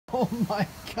Oh my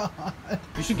god.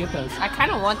 You should get those. I kind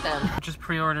of want them. I just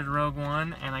pre-ordered Rogue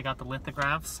One and I got the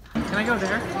lithographs. Can I go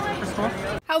there? First of all?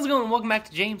 How's it going? Welcome back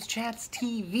to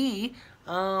JamesChatsTV.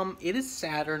 It is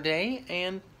Saturday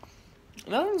and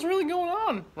nothing's really going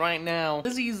on right now.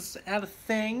 Lizzie's at a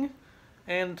thing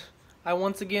and I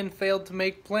once again failed to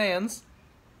make plans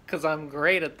because I'm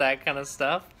great at that kind of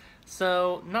stuff.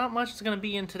 So not much is going to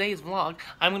be in today's vlog.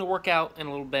 I'm going to work out in a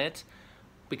little bit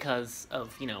because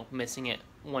of, you know, missing it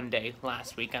one day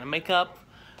last week. Gotta make up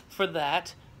for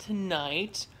that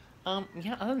tonight.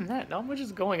 Yeah, other than that, not much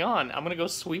is going on. I'm gonna go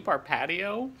sweep our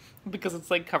patio because it's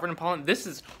like covered in pollen. This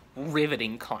is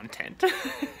riveting content.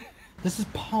 This is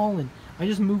pollen. I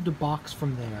just moved a box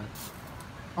from there.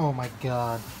 Oh my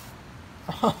god.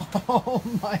 Oh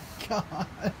my god.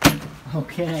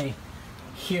 Okay,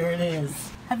 here it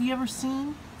is. Have you ever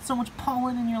seen so much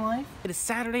pollen in your life? It is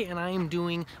Saturday and I am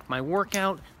doing my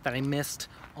workout that I missed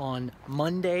on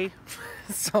Monday.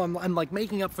 So I'm like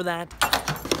making up for that.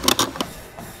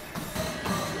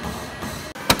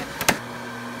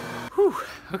 Whew,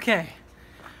 okay.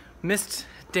 Missed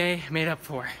day made up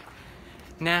for.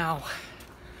 Now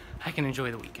I can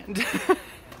enjoy the weekend.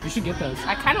 You should get those.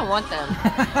 I kind of want them.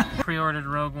 Pre-ordered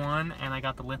Rogue One and I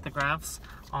got the lithographs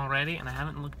already and I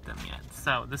haven't looked at them yet.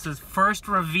 So this is first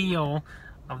reveal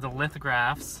of the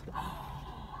lithographs.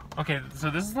 Okay, so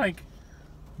this is like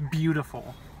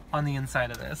beautiful on the inside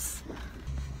of this.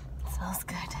 It smells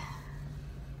good.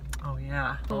 Oh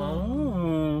yeah.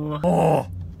 Oh. Oh.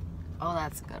 Oh,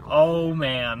 that's a good one. Oh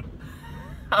man.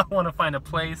 I want to find a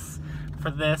place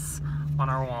for this on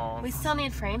our walls. We still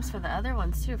need frames for the other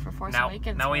ones too, for Force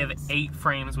Awakens. Now we have 8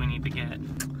 frames we need to get.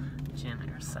 Jen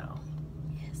or so.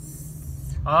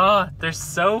 Yes. Oh, they're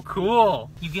so cool.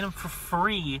 You get them for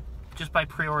free just by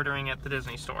pre-ordering at the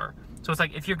Disney store. So it's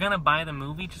like, if you're gonna buy the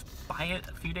movie, just buy it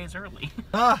a few days early.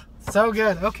 Ah, so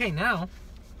good. Okay, now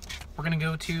we're gonna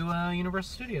go to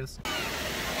Universal Studios.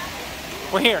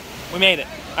 We're here. We made it.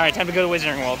 All right, time to go to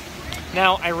Wizarding World.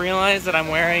 Now, I realize that I'm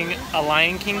wearing a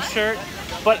Lion King shirt,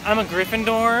 but I'm a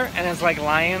Gryffindor, and it's like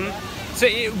lion, so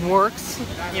it works.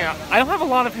 You know, I don't have a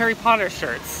lot of Harry Potter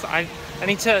shirts. I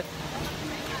need to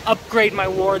upgrade my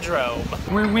wardrobe.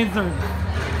 We're wizards.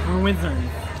 We're wizards.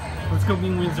 Let's go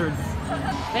be wizards.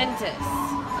 Ventus.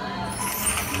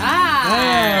 Ah!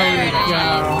 There we go.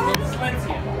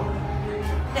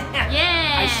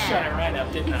 Yeah! I shut it right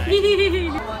up, didn't I?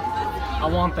 I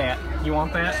want that. You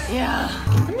want that? Yeah.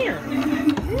 Come here.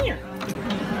 Come here.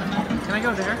 Can I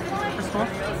go there? First of all?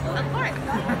 Of course.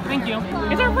 Thank you.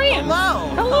 It's our friend. Hello.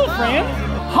 Hello, friend.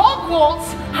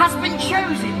 Hogwarts has been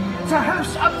chosen to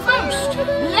host a most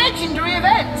legendary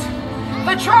event.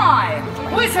 The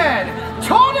Tri-Wizard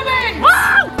Tournament! Woo!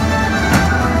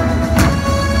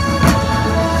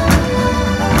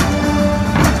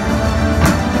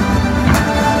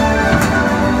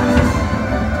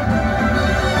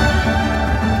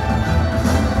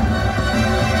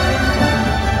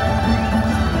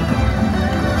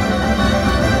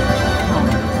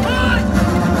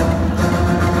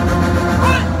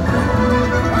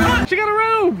 She got a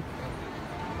robe!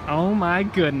 Oh my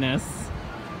goodness.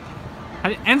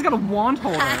 Anne's got a wand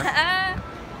holder.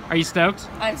 Are you stoked?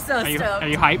 I'm so stoked. Are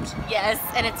you hyped? Yes,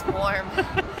 and it's warm.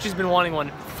 She's been wanting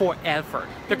one forever.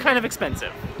 They're kind of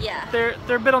expensive. Yeah. They're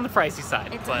a bit on the pricey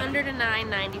side. It's but,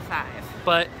 $109.95.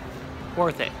 but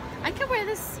worth it. I could wear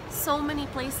this so many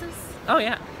places. Oh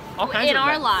yeah. All kinds in of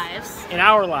our events. lives. In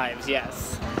our lives,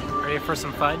 yes. Ready for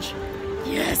some fudge?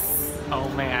 Yes. Oh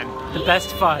man, the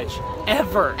best fudge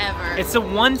ever. Ever. It's the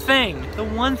one thing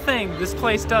this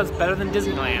place does better than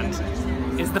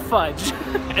Disneyland is the fudge.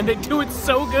 And they do it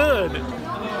so good.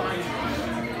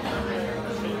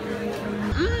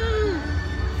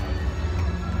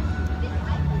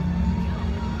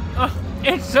 Oh,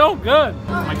 it's so good.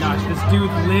 Oh my gosh, this dude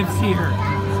lives here.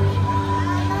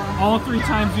 All 3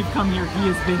 times we've come here, he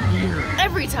has been here.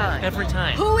 Every time. Every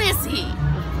time. Who is he?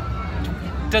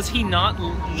 Does he not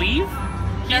leave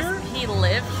here? Does he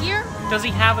live here? Does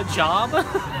he have a job?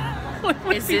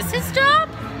 Is this his job?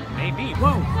 Maybe.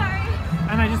 Whoa. Sorry.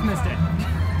 And I just missed it.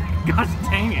 Gosh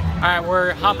dang it. Alright,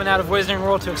 we're hopping out of Wizarding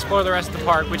World to explore the rest of the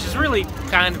park, which is really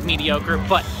kind of mediocre,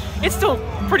 but it's still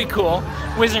pretty cool.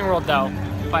 Wizarding World, though,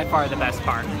 by far the best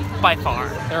park. By far.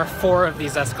 There are 4 of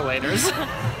these escalators.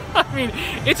 I mean,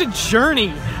 it's a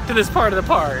journey to this part of the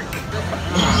park.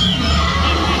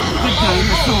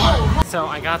 So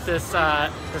I got this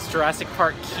this Jurassic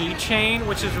Park keychain,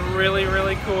 which is really,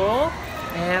 really cool.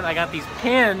 And I got these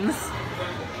pins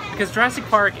because Jurassic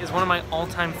Park is one of my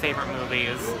all-time favorite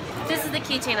movies. This is the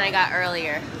keychain I got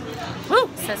earlier. Woo!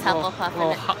 Says Hufflepuff.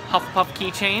 Little Hufflepuff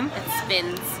keychain. It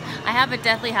spins. I have a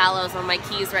Deathly Hallows on my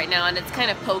keys right now, and it's kind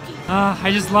of pokey.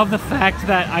 I just love the fact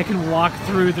that I can walk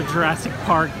through the Jurassic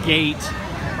Park gate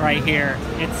right here.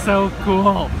 It's so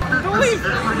cool.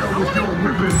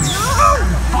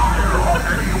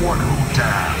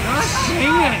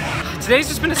 Dang it. Today's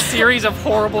just been a series of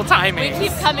horrible timings. We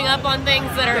keep coming up on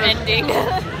things that are ending.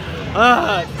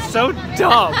 So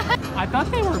dumb. I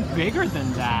thought they were bigger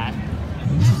than that.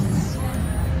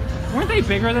 Weren't they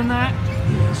bigger than that?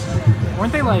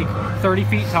 Weren't they like 30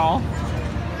 feet tall? They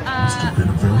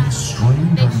shrunk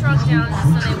down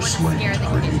so they wouldn't scare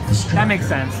the kids. That makes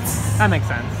sense. That makes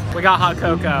sense. We got hot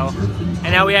cocoa,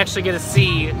 and now we actually get to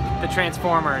see the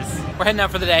Transformers. We're heading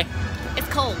out for the day. It's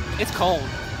cold. It's cold.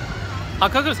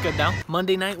 Hot cocoa's good though.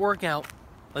 Monday night workout.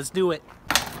 Let's do it.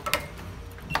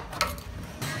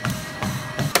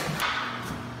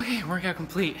 Okay, workout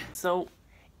complete. So,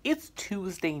 it's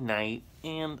Tuesday night,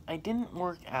 and I didn't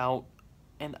work out,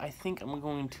 and I think I'm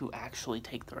going to actually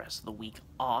take the rest of the week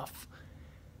off.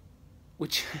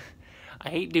 Which, I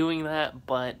hate doing that,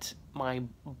 but my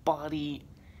body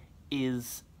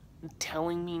is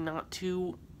telling me not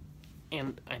to.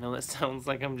 And I know that sounds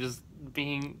like I'm just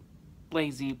being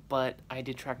lazy, but I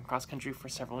did track and cross country for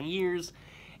several years,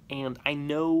 and I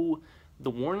know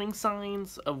the warning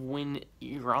signs of when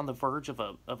you're on the verge of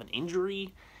an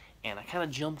injury, and I kind of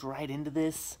jumped right into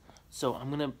this. So I'm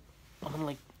gonna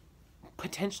like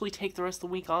potentially take the rest of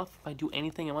the week off. If I do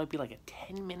anything, it might be like a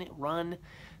 10-minute run,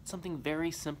 something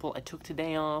very simple. I took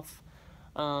today off,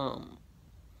 and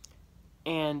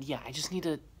yeah, I just need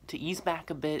to ease back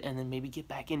a bit and then maybe get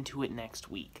back into it next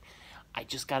week. I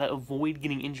just gotta avoid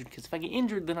getting injured, because if I get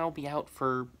injured, then I'll be out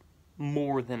for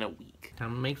more than a week.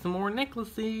 Time to make some more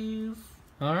necklaces.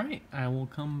 Alright, I will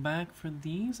come back for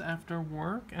these after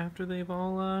work, after they've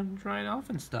all dried off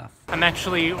and stuff. I'm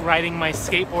actually riding my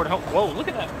skateboard home. Whoa, look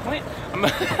at that plant. I'm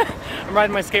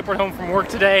riding my skateboard home from work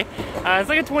today. It's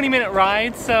like a 20-minute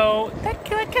ride, so that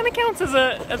kind of counts as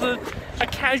a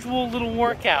casual little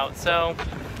workout. So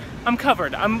I'm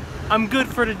covered. I'm good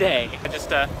for today. I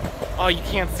just oh, you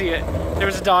can't see it.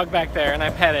 There's a dog back there, and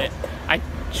I pet it. I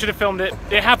should have filmed it.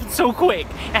 It happened so quick.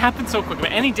 It happened so quick.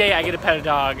 But any day I get to pet a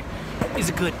dog is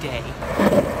a good day.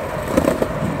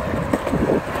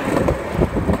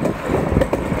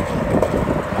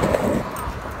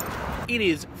 It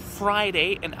is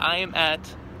Friday, and I am at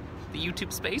the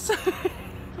YouTube space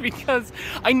because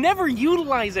I never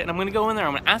utilize it. And I'm gonna go in there.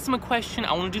 I'm gonna ask them a question.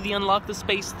 I want to do the unlock the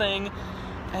space thing.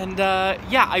 And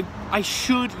yeah, I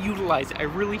should utilize it. I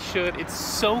really should. It's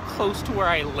so close to where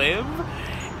I live,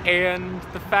 and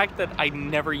the fact that I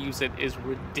never use it is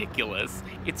ridiculous.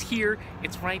 It's here,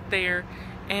 it's right there,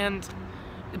 and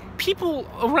people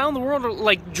around the world are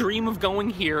like dream of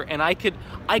going here, and I could,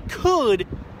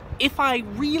 if I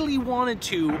really wanted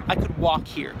to, I could walk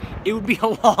here. It would be a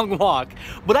long walk,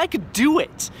 but I could do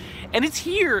it. And it's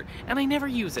here, and I never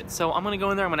use it. So I'm gonna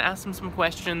go in there, I'm gonna ask them some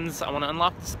questions, I wanna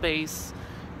unlock the space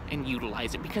and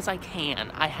utilize it because I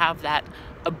can. I have that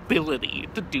ability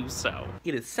to do so.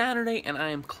 It is Saturday and I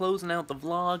am closing out the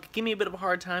vlog. Give me a bit of a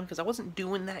hard time because I wasn't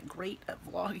doing that great at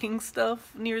vlogging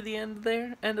stuff near the end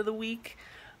of the week.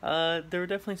 There were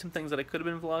definitely some things that I could have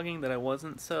been vlogging that I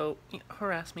wasn't, so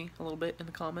harass me a little bit in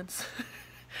the comments.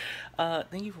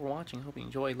 Thank you for watching. I hope you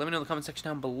enjoyed. Let me know in the comment section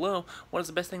down below what is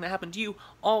the best thing that happened to you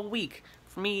all week.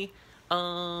 For me, I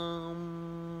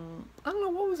don't know,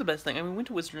 what was the best thing? I mean, we went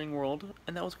to Wizarding World,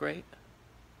 and that was great.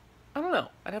 I don't know.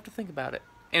 I'd have to think about it.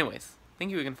 Anyways, thank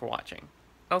you again for watching.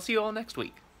 I'll see you all next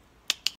week.